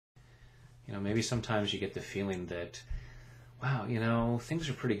Maybe sometimes you get the feeling that, wow, things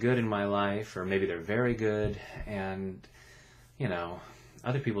are pretty good in my life, or maybe they're very good, and,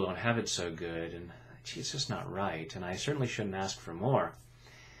 other people don't have it so good, and gee, it's just not right, and I certainly shouldn't ask for more.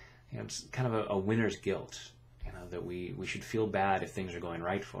 It's kind of a winner's guilt, that we should feel bad if things are going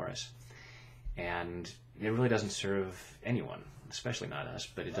right for us. And it really doesn't serve anyone, especially not us,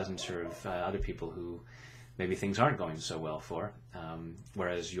 but it doesn't serve other people who maybe things aren't going so well for,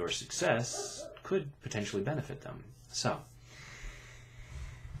 whereas your success could potentially benefit them. So,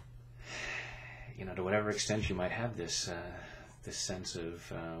 to whatever extent you might have this sense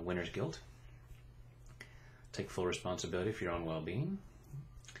of winner's guilt, take full responsibility for your own well-being.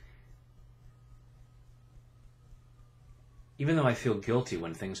 Even though I feel guilty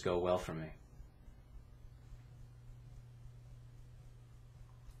when things go well for me,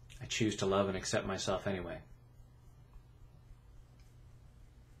 I choose to love and accept myself anyway.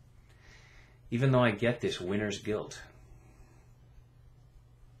 Even though I get this winner's guilt,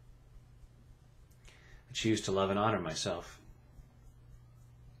 I choose to love and honor myself.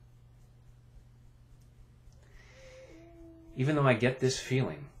 Even though I get this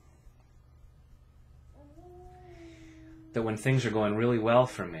feeling that when things are going really well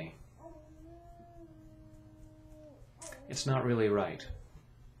for me, it's not really right,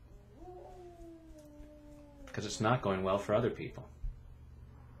 because it's not going well for other people.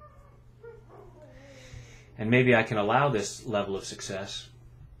 And maybe I can allow this level of success,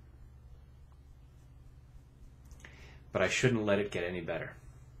 but I shouldn't let it get any better.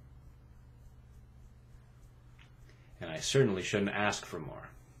 And I certainly shouldn't ask for more.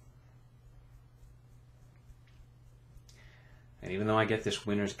 And even though I get this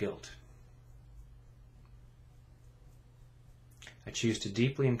winner's guilt, I choose to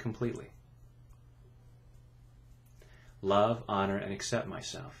deeply and completely love, honor, and accept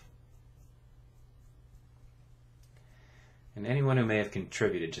myself. And anyone who may have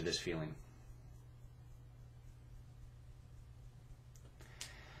contributed to this feeling.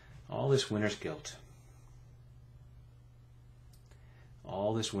 All this winner's guilt.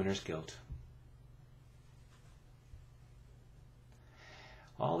 All this winner's guilt.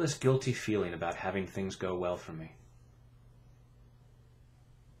 All this guilty feeling about having things go well for me.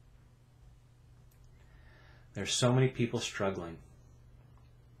 There's so many people struggling.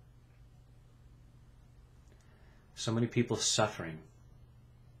 So many people suffering.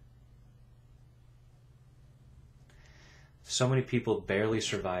 So many people barely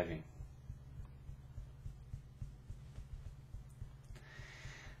surviving.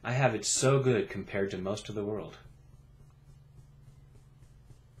 I have it so good compared to most of the world.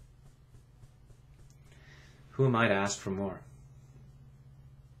 Who am I to ask for more?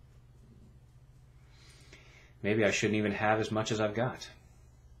 Maybe I shouldn't even have as much as I've got.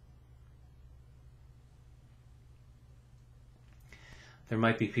 There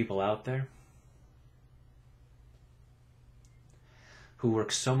might be people out there who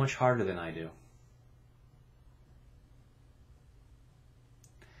work so much harder than I do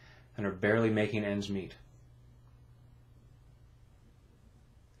and are barely making ends meet.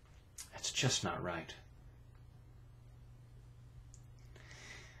 That's just not right.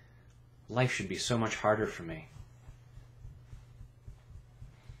 Life should be so much harder for me,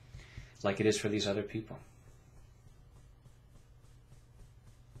 like it is for these other people.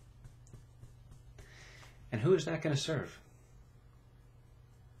 And who is that going to serve?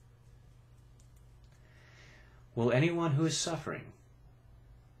 Will anyone who is suffering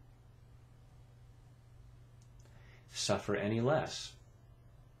suffer any less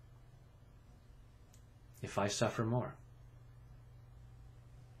if I suffer more?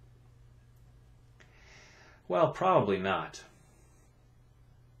 Well, probably not.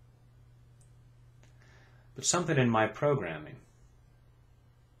 But something in my programming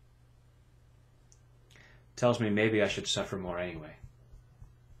tells me maybe I should suffer more anyway.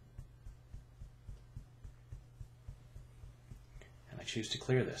 And I choose to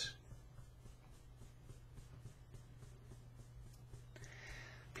clear this.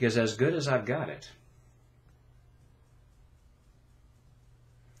 Because as good as I've got it,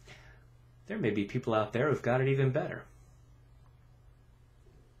 there may be people out there who've got it even better.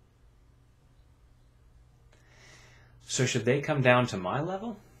 So should they come down to my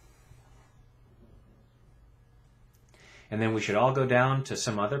level? And then we should all go down to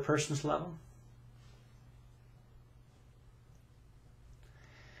some other person's level?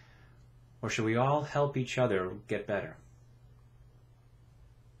 Or should we all help each other get better?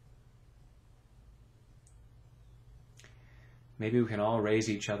 Maybe we can all raise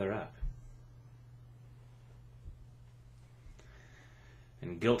each other up.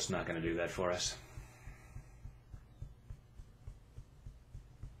 And guilt's not going to do that for us.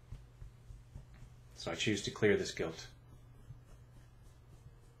 So I choose to clear this guilt.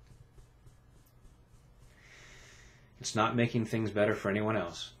 It's not making things better for anyone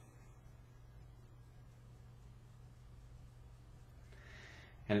else.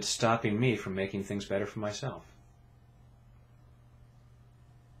 And it's stopping me from making things better for myself.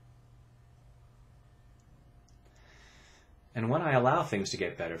 And when I allow things to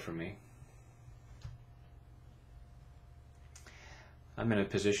get better for me, I'm in a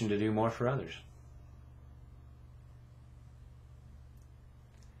position to do more for others.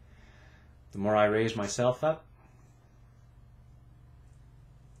 The more I raise myself up,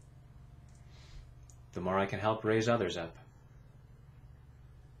 the more I can help raise others up.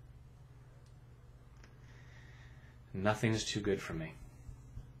 Nothing is too good for me.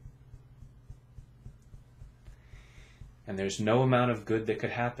 And there's no amount of good that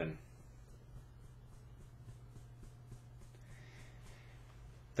could happen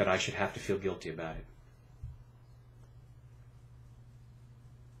that I should have to feel guilty about it.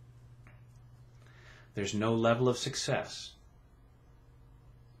 There's no level of success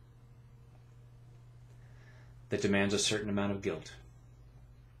that demands a certain amount of guilt.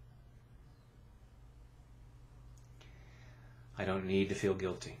 I don't need to feel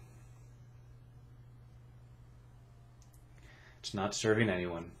guilty. It's not serving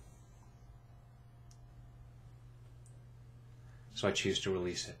anyone. So I choose to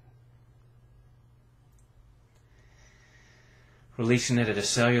release it. Releasing it at a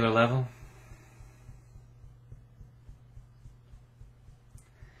cellular level,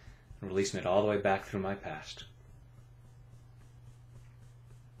 and releasing it all the way back through my past.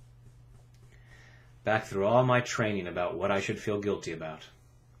 Back through all my training about what I should feel guilty about.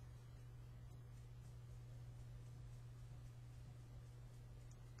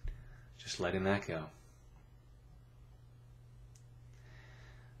 Just letting that go.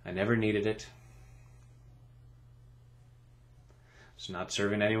 I never needed it. It's not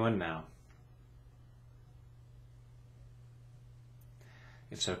serving anyone now.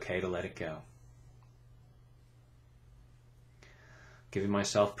 It's okay to let it go. Giving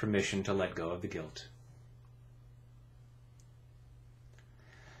myself permission to let go of the guilt,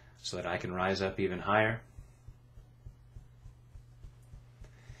 so that I can rise up even higher,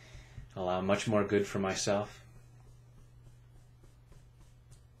 allow much more good for myself,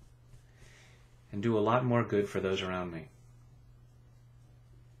 and do a lot more good for those around me.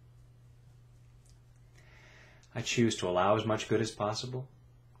 I choose to allow as much good as possible.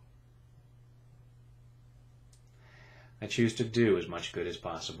 I choose to do as much good as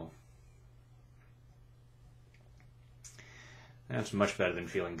possible. That's much better than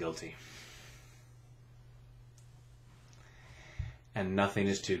feeling guilty. And nothing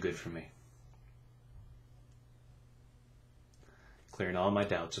is too good for me. Clearing all my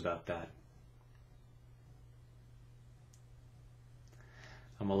doubts about that.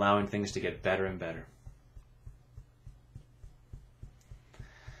 I'm allowing things to get better and better.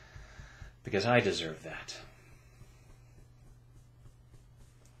 Because I deserve that.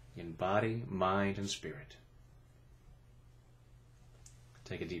 In body, mind, and spirit.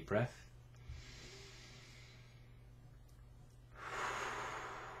 Take a deep breath.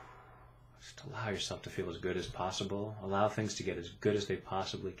 Just allow yourself to feel as good as possible. Allow things to get as good as they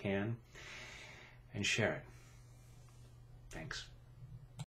possibly can. And share it. Thanks.